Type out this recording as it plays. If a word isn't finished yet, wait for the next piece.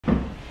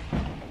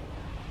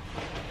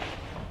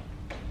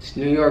It's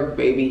New York,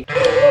 baby.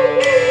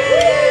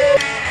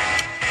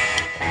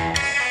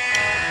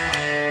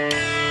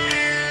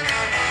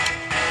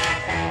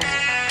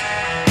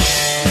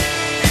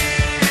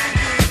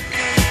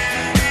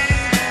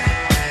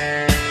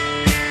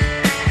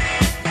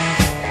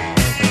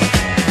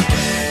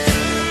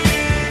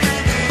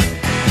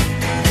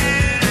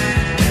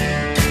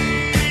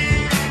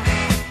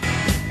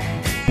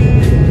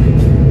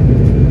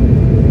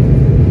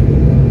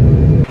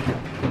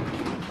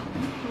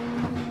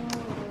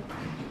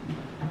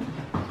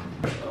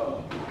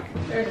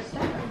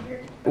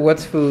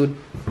 What's food?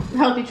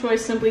 Healthy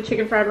choice, simply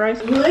chicken fried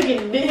rice. Look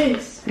at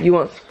this. You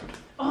want?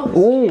 Oh,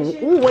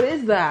 ooh, what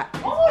is that?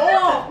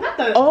 Oh, not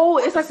the. Oh,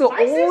 it's like the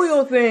spices?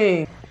 oil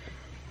thing.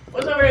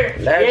 What's over here?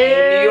 New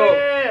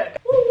York.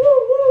 Woo, woo,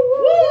 woo,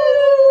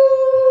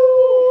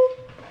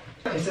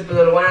 woo. Sip a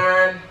little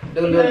wine, do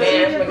a little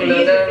dance, make a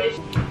little dance.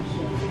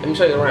 Let me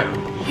show you around.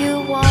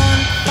 You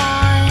won't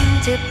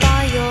find it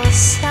by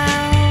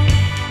yourself.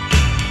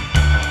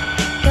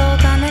 You're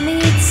gonna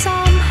need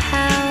some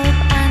help,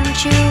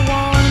 and you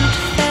won't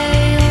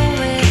fail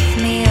with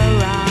me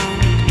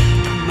around.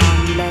 Come on,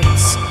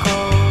 let's go.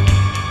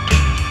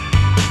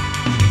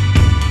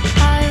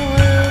 I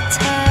will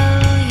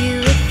tell you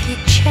if you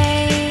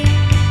change,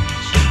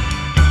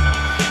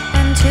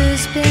 and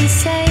who's been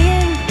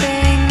saying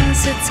things.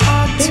 It's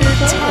hard to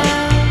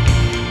tell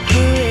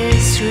who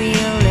is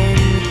real in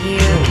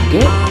here.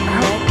 Come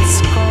on,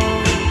 let's go.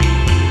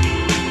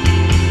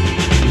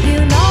 You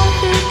know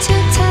who to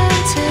turn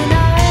to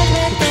now,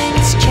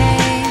 everything's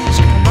changed.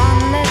 Come on,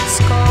 let's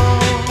go.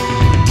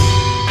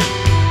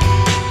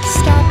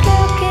 Stop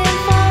looking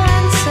for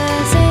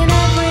answers in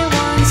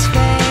everyone's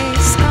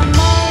face. Come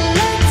on,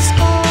 let's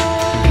go.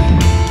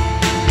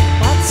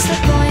 What's the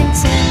point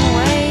in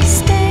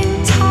wasting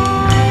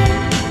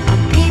time on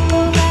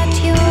people that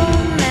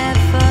you'll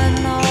never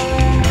know?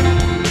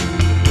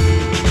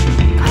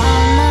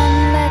 Come on,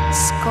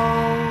 let's go.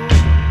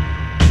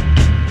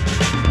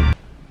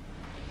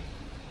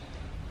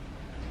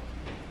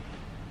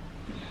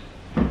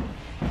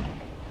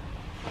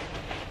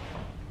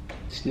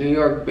 It's New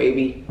York,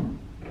 baby.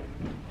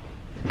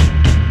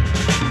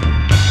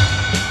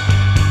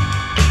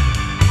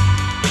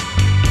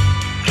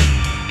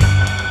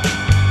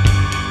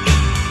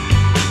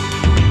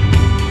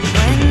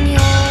 When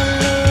you're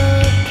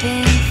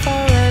looking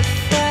for a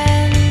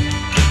friend,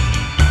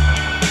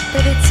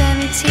 but it's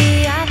empty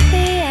at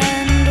the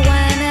end.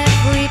 When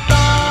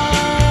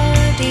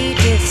everybody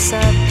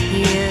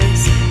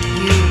disappears,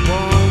 you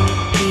won't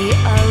be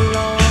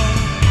alone.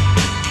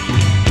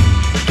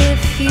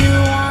 If you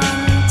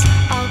want,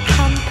 I'll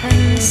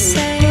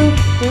compensate.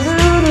 If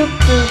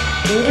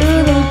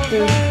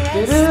you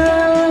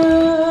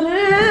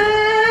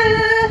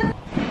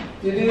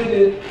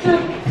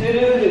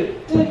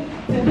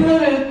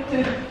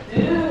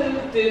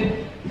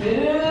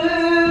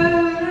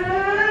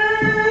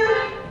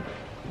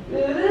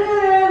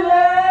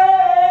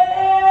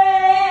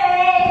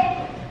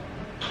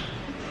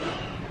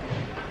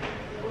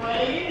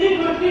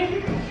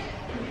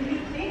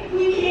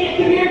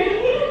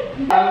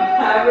I'm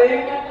having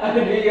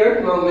a New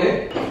York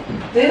moment.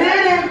 Is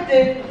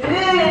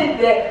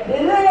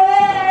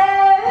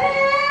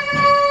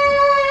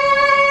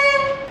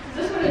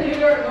this what a New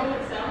York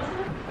moment sounds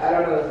like? I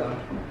don't know the song,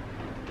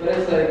 but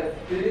it's like.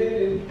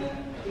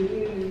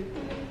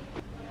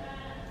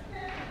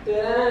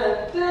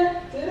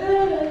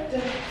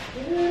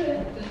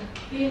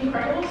 The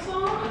Incredible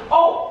song?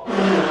 Oh!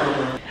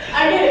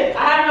 I get it. I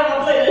have it on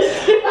my playlist.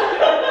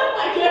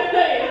 I can't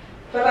play it.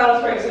 But that was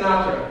Frank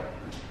Sinatra.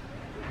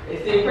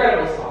 It's the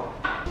Incredible song.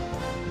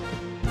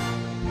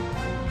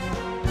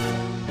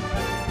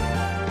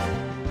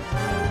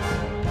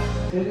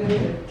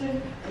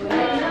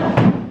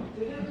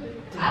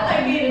 I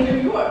like being in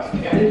New York.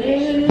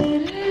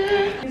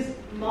 His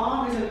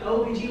mom is an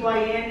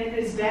OBGYN and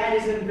his dad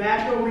is in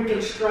bathroom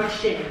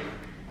reconstruction.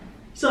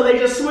 So they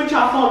just switch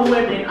off on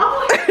women.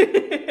 Oh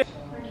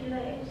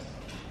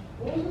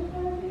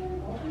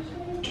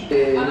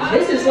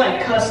This is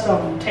like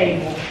custom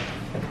table.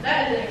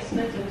 That is an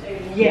expensive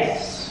table.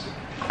 Yes.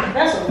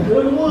 That's some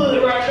good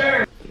wood right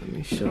there. Let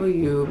me show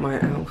you my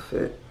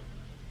outfit.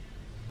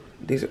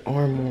 These are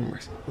arm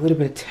warmers. A little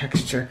bit of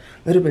texture,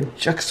 a little bit of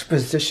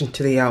juxtaposition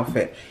to the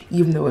outfit,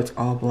 even though it's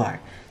all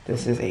black.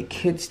 This is a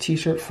kid's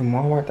t-shirt from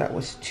Walmart that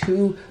was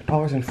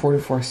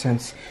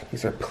 $2.44.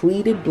 These are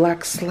pleated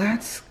black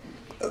slacks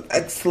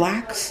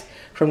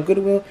from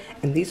Goodwill,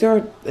 and these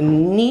are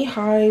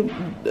knee-high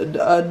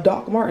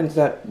Doc Martens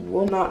that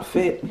will not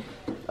fit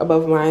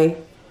above my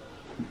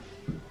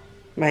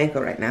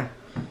ankle right now.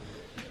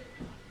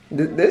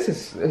 This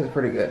is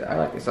pretty good. I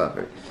like this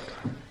outfit.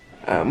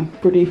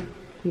 Pretty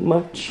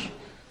much.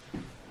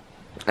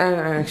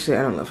 Actually,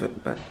 I don't love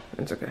it, but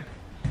it's okay.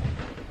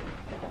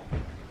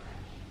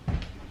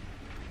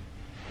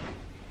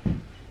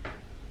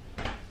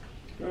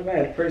 Not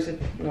bad, person.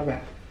 Not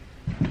bad.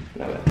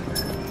 Not bad.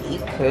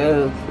 He's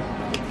cool.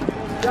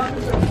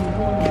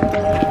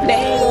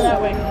 Dang, that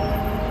way.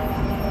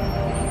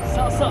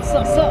 So.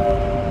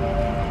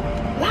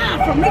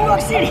 from New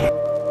York City.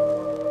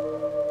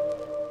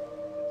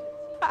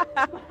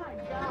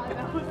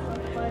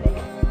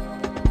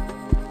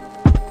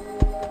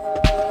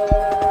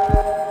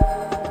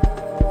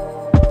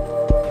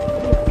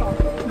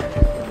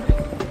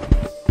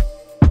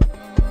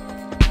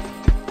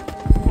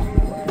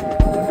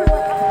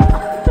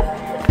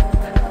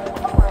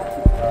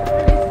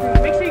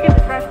 Make sure you get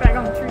the trash bag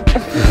on the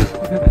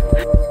tree.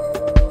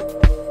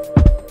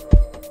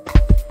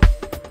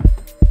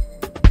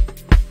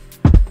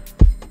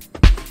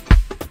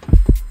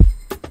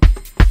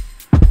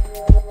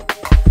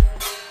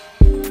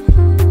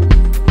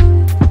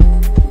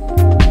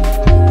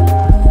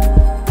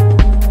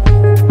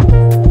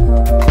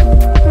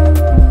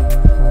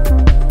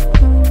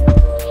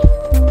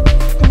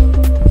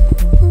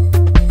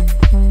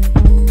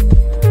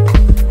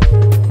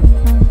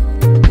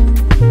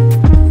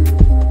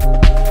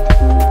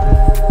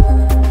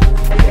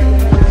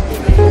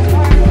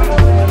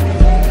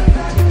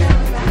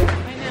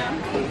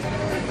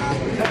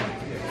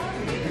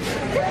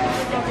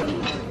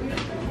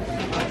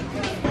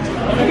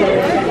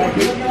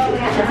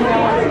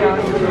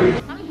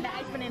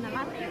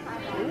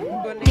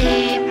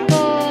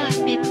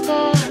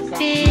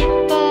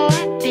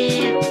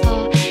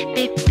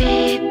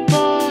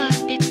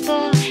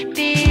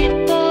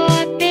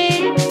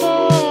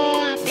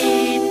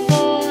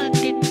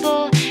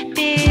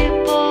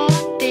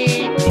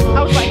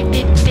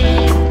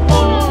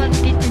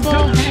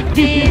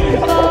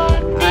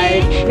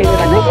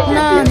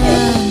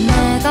 나는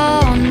내가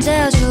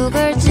언제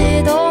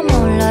죽을지도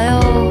몰라요.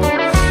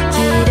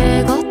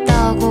 길을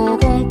걷다고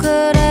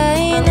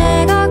콘크레인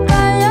내가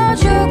깔려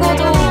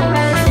죽어도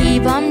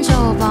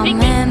이밤저밤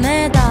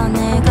헤매다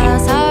내가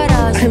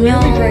사라지면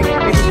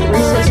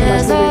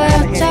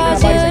그제서야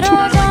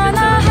찾으러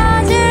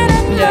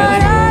전화하지는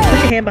말아요. Put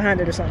your hand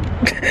behind it or something.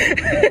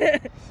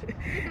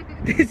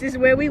 This is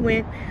where we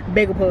went.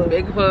 Bagel Pub.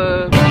 Big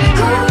pub.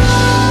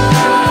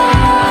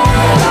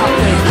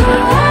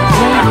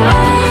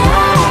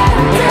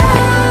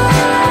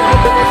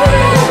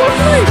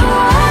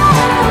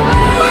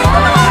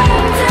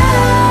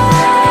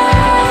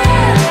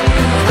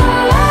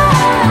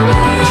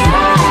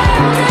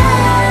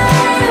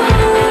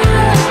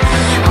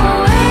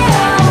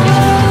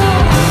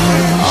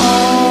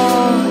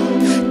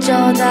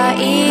 어쩌다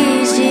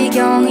이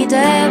지경이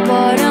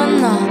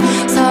돼버렸나.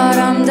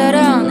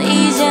 사람들은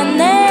이제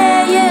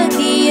내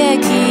얘기에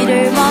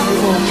귀를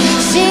막고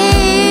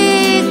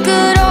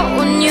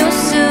시끄러운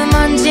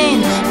뉴스만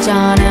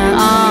진짜는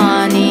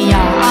아니야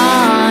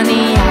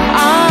아니야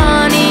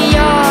아니야.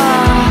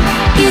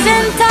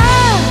 이젠 다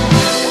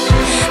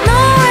널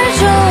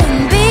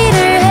준비를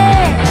해.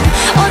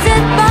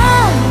 어젯밤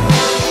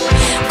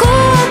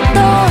꾸었던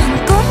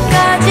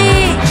꿈까지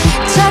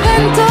작은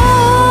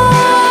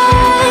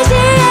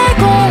도시의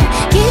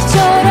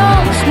공기처럼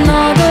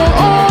너도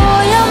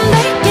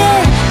오염되게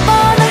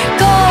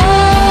뻔할걸.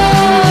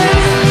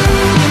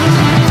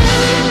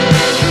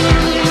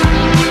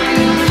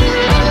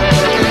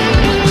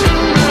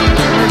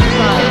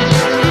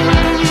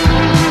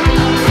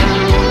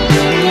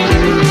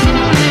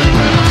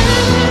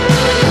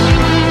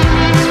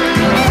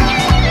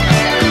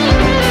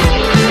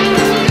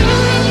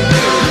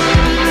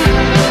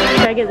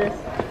 Should I get this?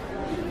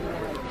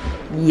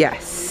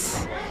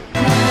 Yes.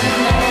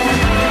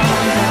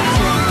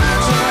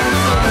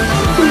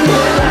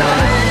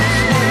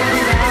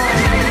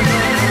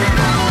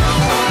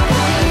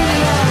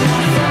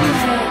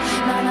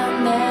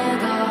 나는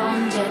내가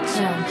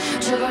언제쯤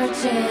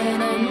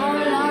죽을지는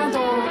몰라도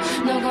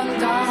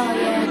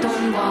누군가의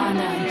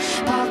동반은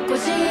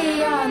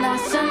바꾸지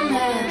않았음 해.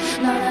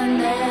 나는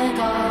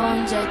내가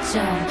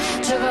언제쯤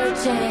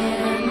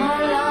죽을지는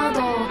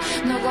몰라도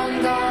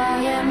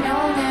누군가의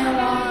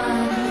명예와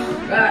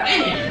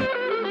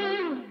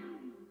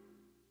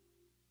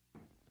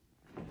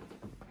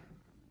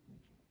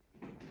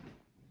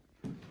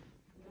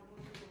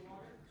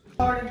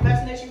Card,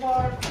 vaccination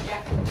card?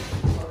 Yeah.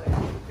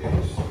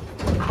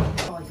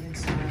 Oh, the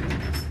inside.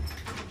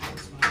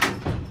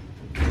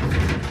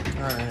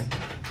 All right.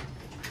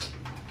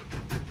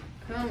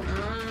 Come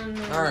on.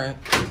 All right.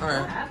 All What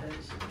right.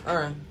 happens? All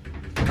right.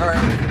 All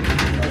right.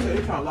 So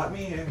you trying to lock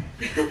me in?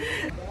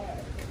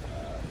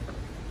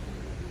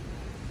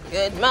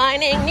 Good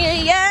morning, New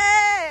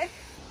Year.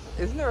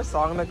 Isn't there a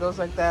song that goes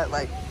like that?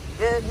 Like,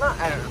 good morning.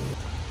 I don't know.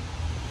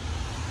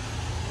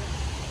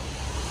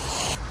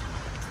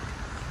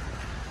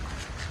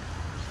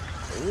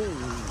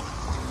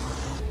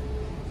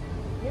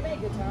 We made a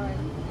good time.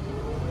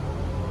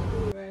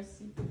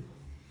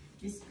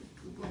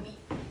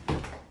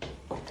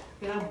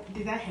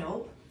 Did that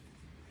help?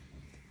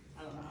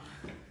 I don't know.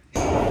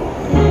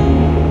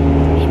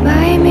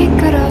 이마에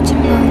미끄러진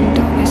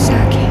운동의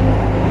싹이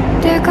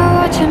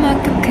뜨거워질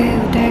만큼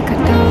그대가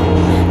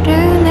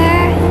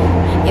떠오르네.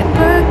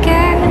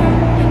 예쁘게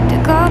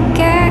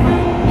뜨겁게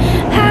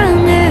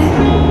하늘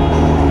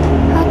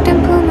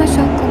헛된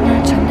품에서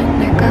꿈을 찾는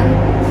내가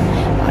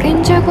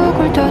어린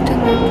자국을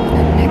더듬어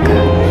보는 내가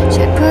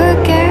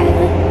슬프게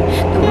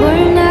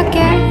눈물 나게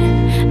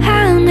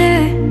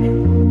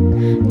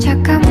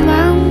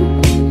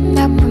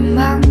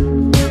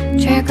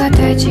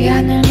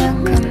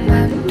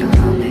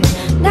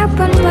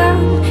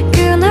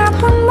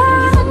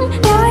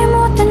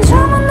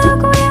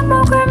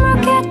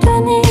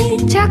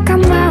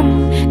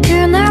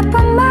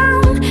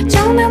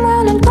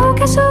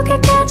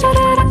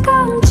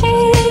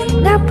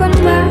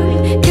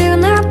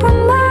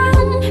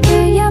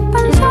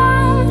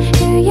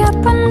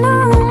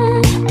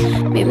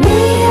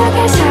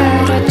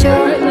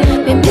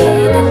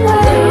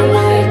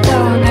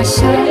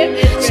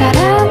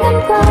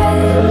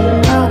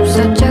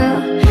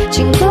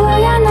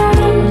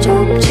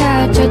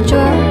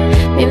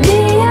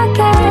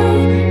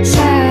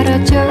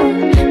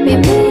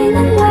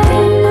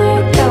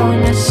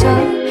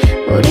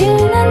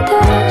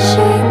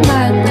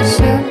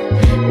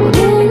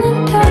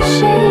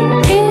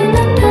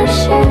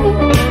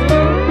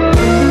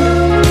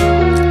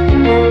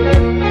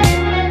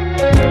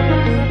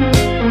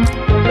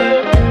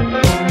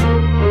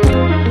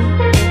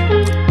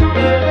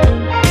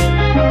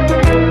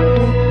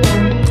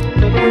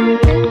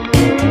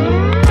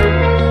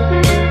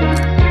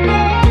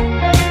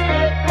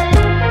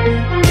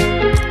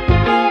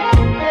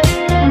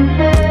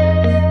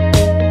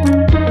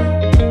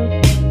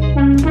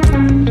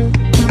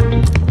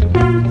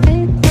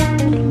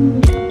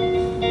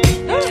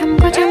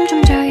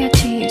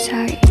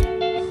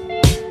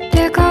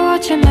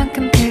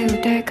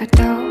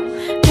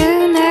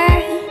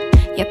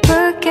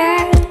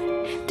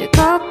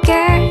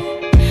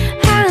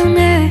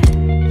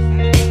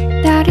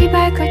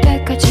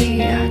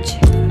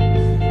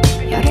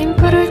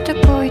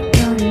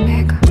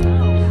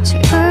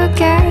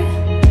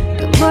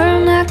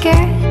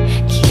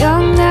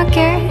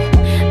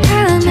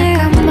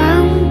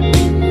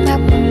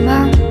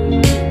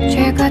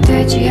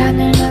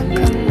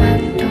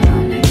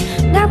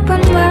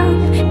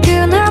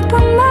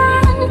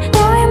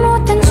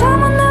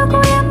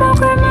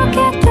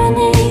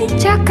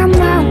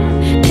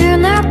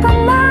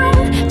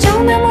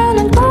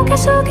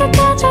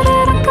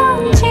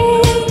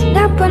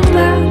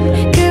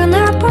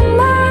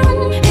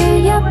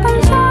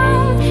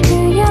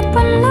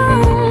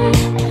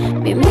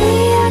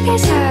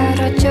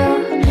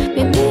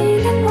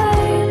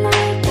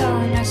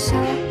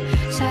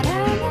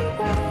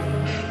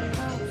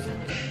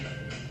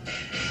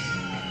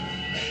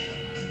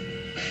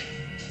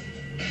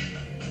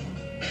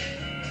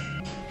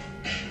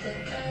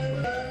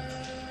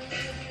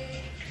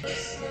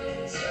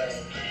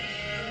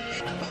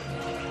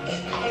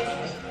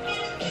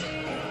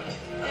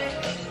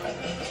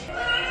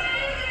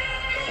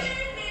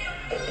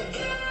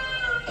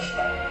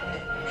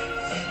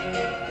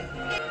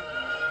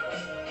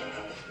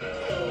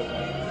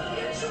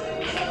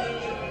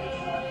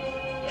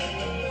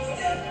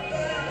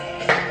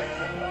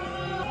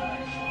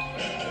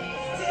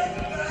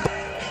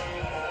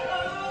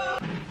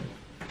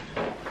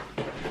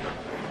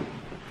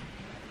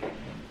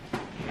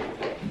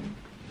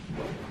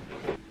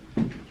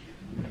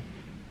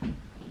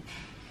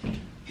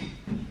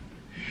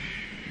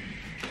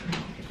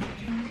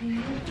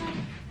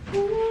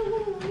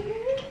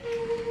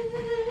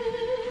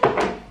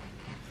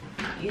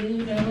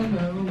you don't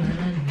know my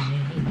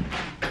name.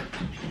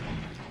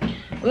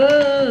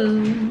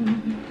 Whoa.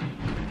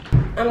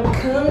 I'm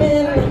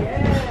coming.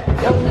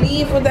 Don't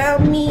leave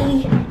without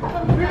me.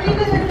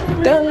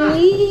 Don't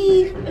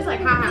leave. It's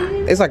like ha-ha.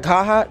 It's like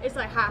ha-ha? It's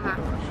like ha-ha.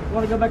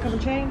 Want to go back up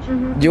and change?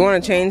 Do you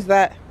want to change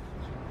that?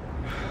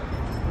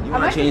 You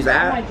want to change My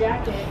that?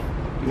 jacket.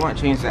 You want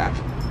to change that?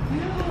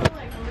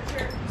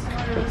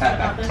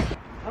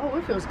 Oh,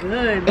 it feels good,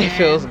 man. It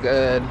feels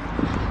good.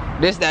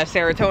 This that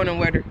serotonin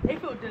weather. It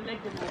feels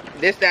delectable.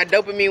 This that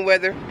dopamine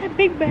weather. That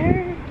big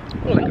bear.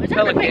 Like a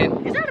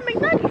pelican. Is that a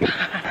McNugget?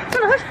 It's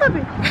not a hush puppy.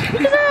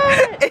 Look at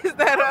that. Is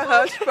that a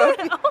hush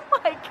puppy? Oh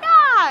my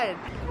God.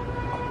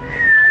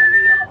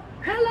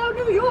 Hello,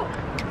 New York.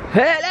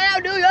 Hello,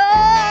 New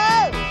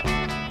York!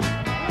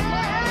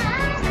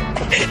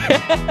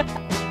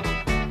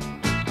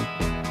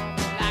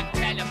 Like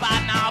tell you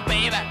about now,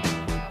 baby.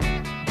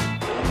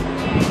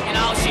 You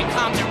know she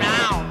comes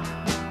around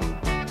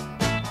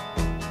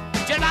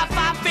just about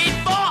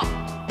 5'4",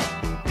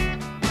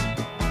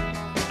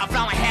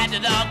 from her head to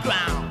the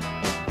ground.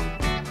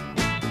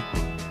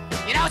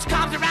 You know she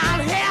comes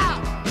around here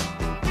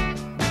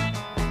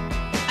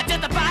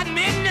just about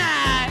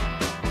midnight.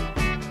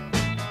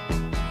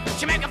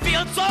 She make her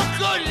feel so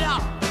good,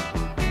 love.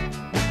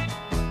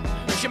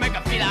 She make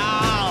her feel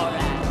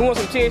alright. Who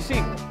wants some THC?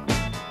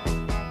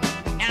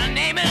 And her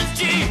name is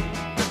G.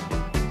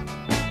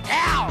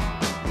 L.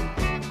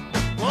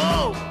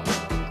 Whoa.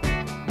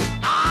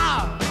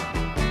 R.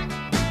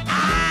 I.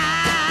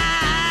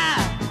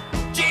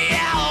 G.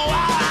 L.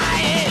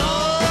 Y.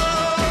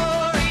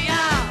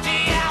 Gloria. G.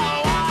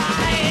 L. Y.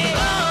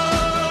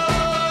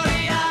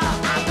 Gloria.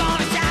 I'm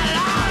gonna shout it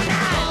all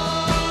night.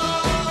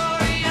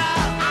 Gloria.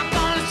 I'm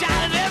gonna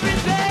shout it every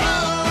day.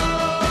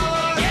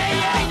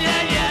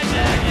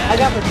 Yeah. I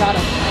got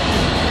potato.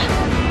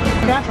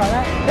 Can I try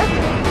that?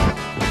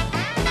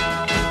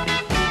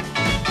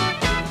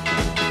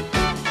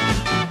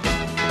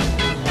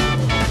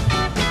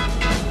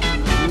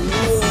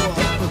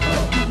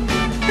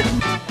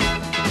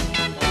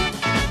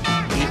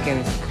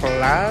 Deacon's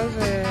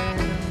closet.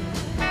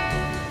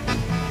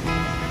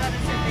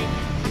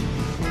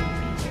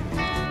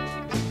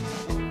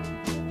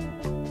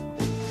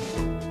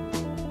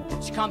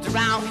 She comes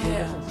around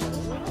here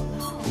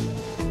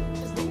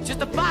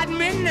just about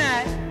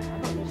midnight.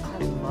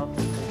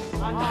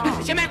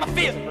 She make me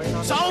feel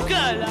so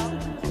good, love.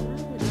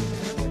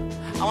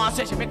 I wanna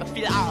say she make me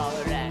feel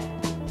alright.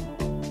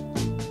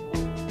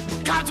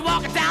 Comes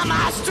walking down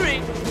my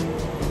street.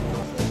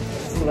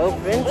 Slow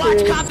Watch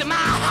vintage. come to my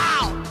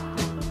house.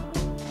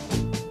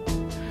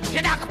 She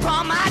knock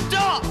upon my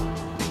door.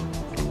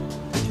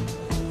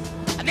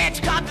 And then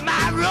she comes to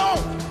my room.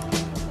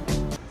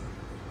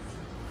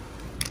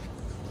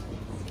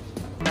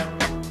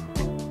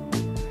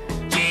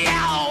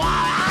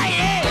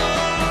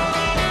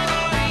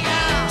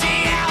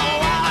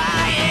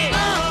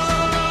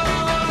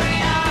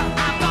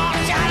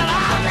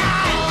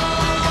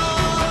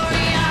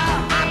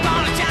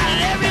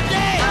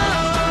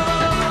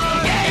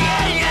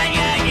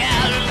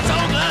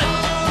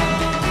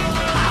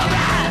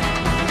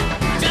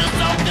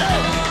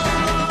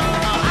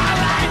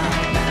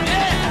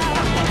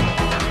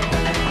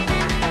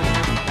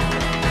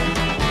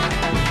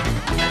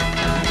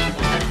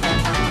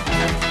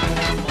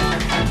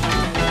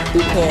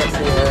 You can't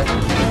see her.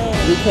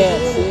 You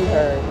can't see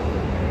her.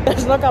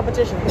 There's no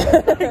competition.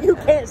 You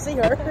can't see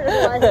her.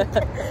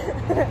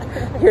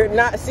 You're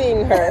not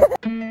seeing her.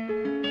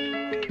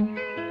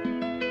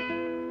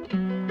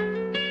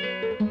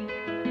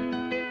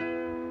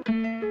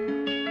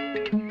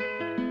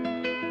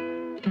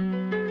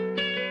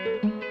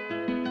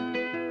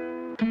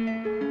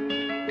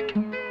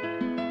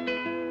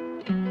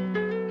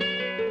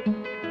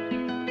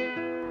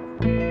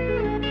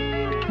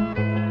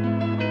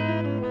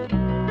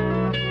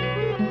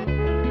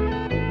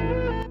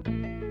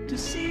 To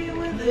see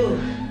within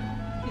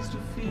is to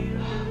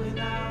feel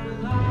without a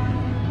lie.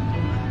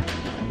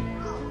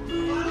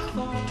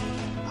 Beautiful,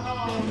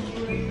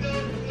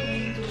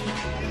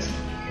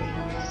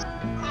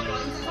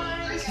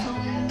 find us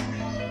home,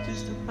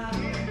 just a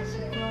bounce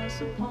across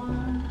the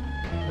pond.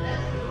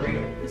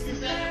 It's the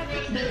back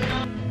of the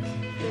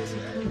there's a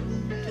clue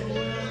to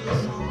where the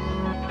song.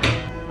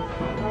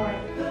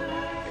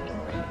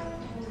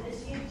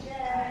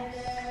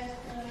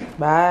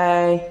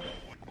 Bye.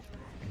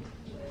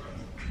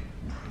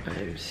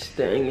 I'm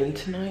staying in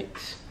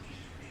tonight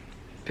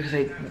because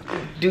I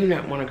do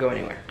not want to go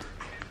anywhere.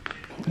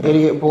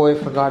 Idiot boy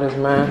forgot his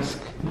mask.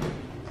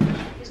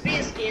 It's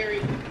being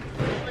scary.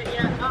 But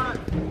yeah,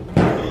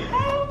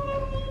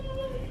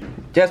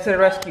 Just to the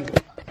rescue.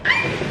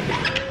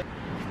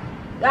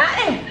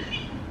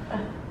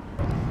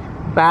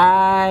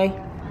 Bye.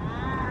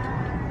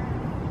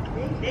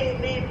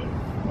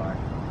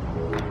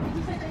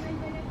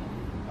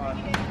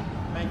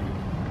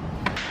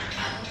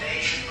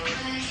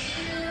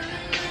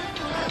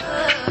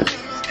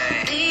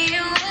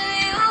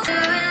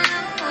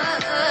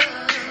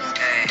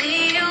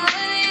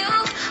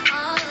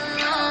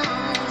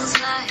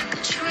 Like a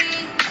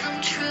dream.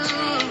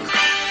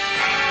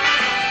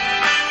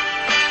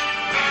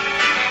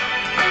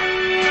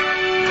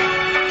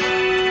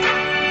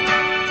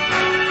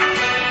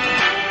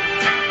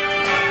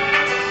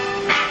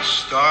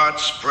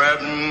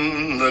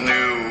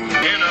 new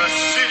in a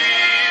city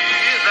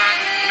that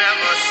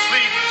never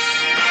sleeps.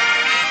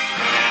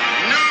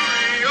 New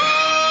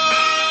York,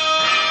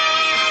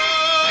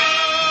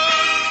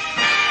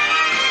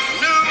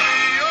 New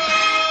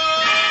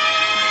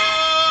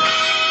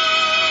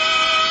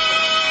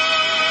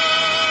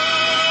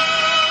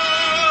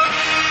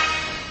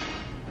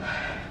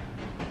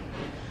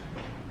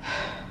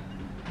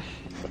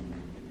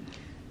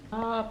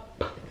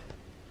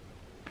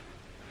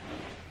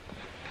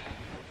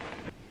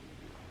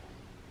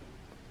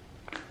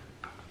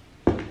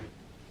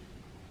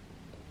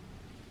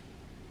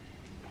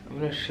I'm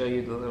gonna show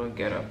you the little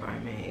getup I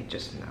made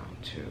just now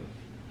to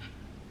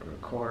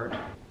record.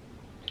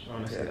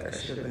 Honestly, I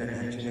should have been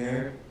an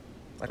engineer.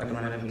 Like I'm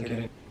not even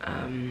kidding.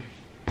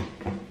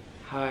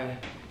 Hi.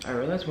 I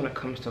realize when it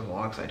comes to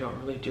vlogs, I don't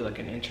really do like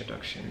an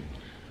introduction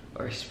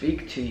or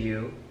speak to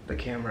you, the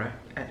camera,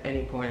 at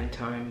any point in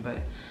time, but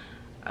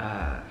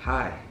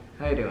hi.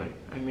 How you doing?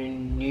 I'm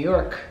in New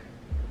York.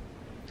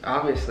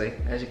 Obviously,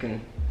 as you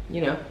can,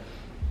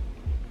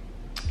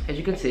 as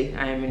you can see,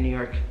 I am in New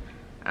York.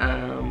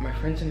 My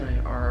friends and I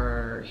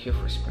are here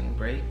for spring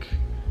break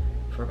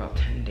for about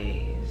 10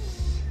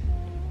 days.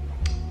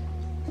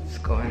 It's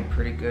going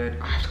pretty good.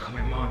 I have to call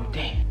my mom,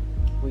 dang.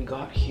 We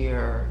got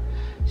here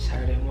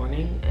Saturday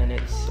morning and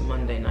it's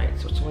Monday night,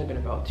 so it's only been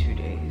about 2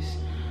 days.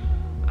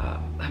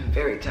 I'm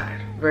very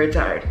tired,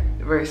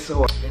 very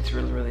sore. It's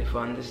really, really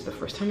fun. This is the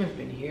first time I've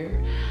been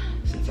here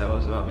since I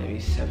was about maybe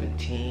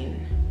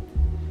 17.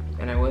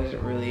 And I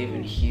wasn't really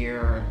even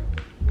here.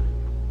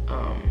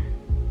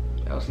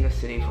 I was in the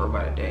city for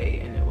about a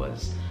day and it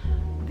was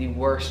the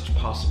worst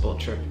possible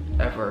trip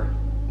ever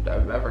that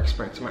I've ever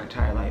experienced in my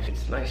entire life.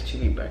 It's nice to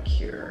be back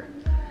here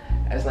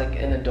as like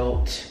an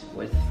adult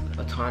with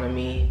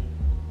autonomy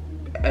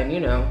and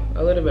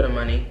a little bit of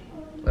money,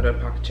 a little bit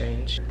of pocket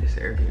change. This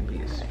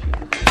Airbnb is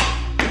beautiful.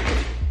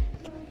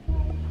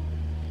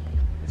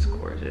 It's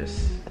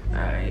gorgeous.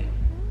 I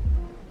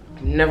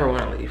never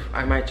want to leave.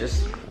 I might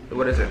just,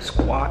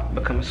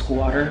 become a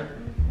squatter.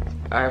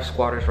 I have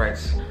squatter's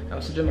rights. I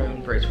also did my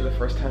own braids for the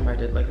first time. I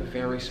did like a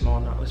very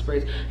small knotless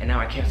braids, and now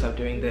I can't stop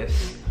doing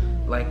this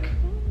like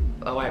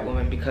a white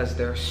woman because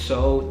they're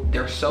so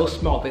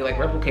small. They like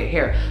replicate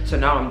hair. So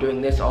now I'm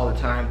doing this all the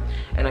time,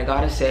 and I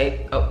gotta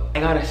say,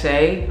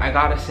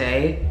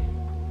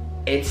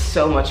 it's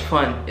so much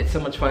fun. It's so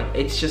much fun.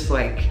 It's just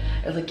like,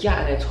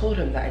 yeah. And I told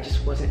him that I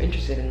just wasn't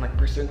interested in like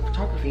pursuing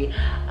photography.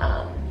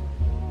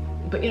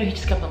 But he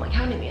just kept on like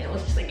hounding me, and it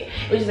was just like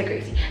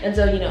crazy. And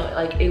so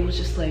like it was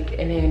just like,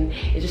 and then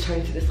it just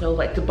turned into this little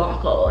like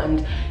debacle.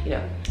 And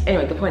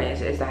anyway, the point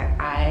is that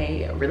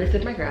I really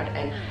stood my ground.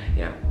 And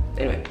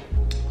anyway,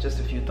 just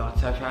a few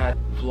thoughts I've had.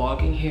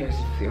 Vlogging here is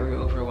very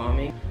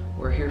overwhelming.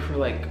 We're here for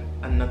like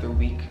another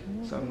week,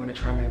 so I'm gonna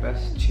try my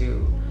best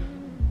to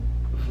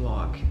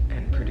vlog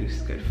and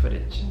produce good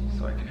footage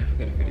so I can have a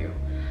good video.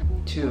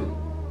 2,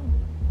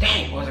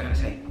 dang, what was I gonna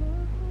say?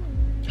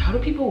 How do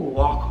people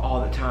walk all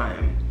the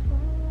time?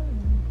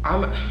 I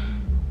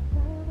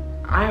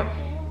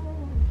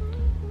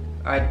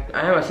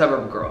am a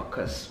suburb girl,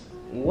 cause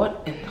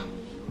what in the,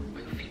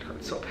 my feet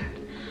hurt so bad.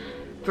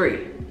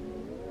 3,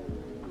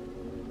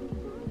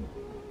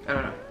 I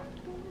don't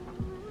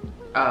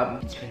know.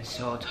 It's been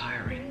so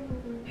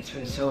tiring. It's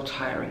been so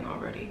tiring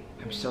already.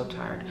 I'm so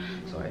tired.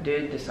 So I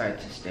did decide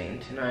to stay in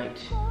tonight.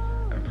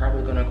 I'm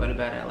probably gonna go to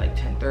bed at like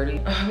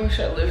 10:30. I wish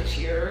I lived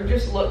here.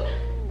 Just look,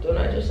 don't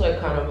I just like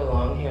kind of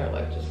belong here?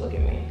 Like just look at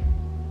me.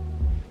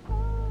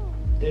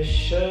 This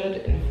should,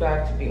 in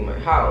fact, be my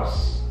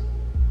house.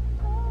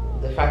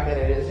 The fact that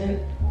it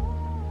isn't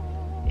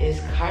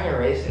is kind of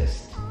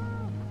racist.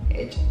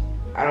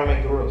 I don't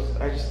make the rules.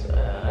 I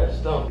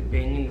just don't.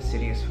 Being in the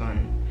city is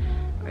fun.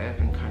 I have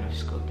been kind of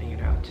scoping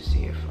it out to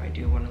see if I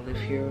do want to live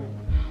here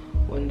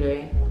one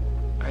day.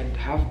 I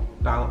have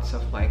bouts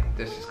of like,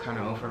 this is kind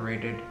of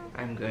overrated,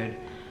 I'm good.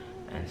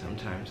 And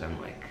sometimes I'm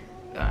like,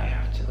 I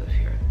have to live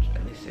here,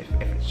 at least if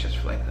it's just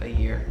for like a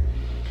year.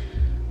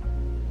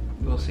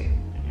 We'll see.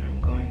 I'm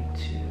going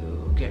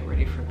to get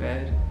ready for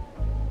bed,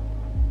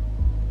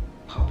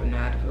 pop an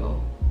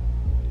Advil,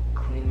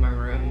 clean my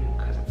room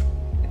because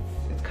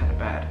it's kind of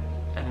bad,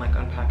 and like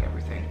unpack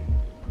everything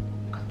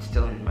because it's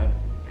still in my,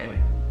 anyway,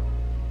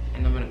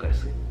 and I'm gonna go to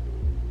sleep.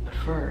 But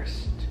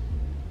first,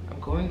 I'm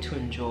going to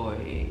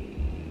enjoy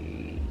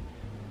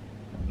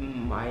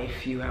my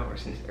few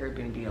hours in this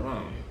Airbnb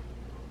alone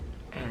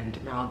and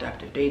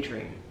maladaptive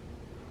daydream.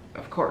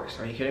 Of course,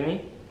 are you kidding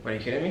me? Are you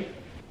kidding me?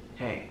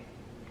 Hey.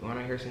 You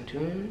wanna hear some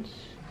tunes?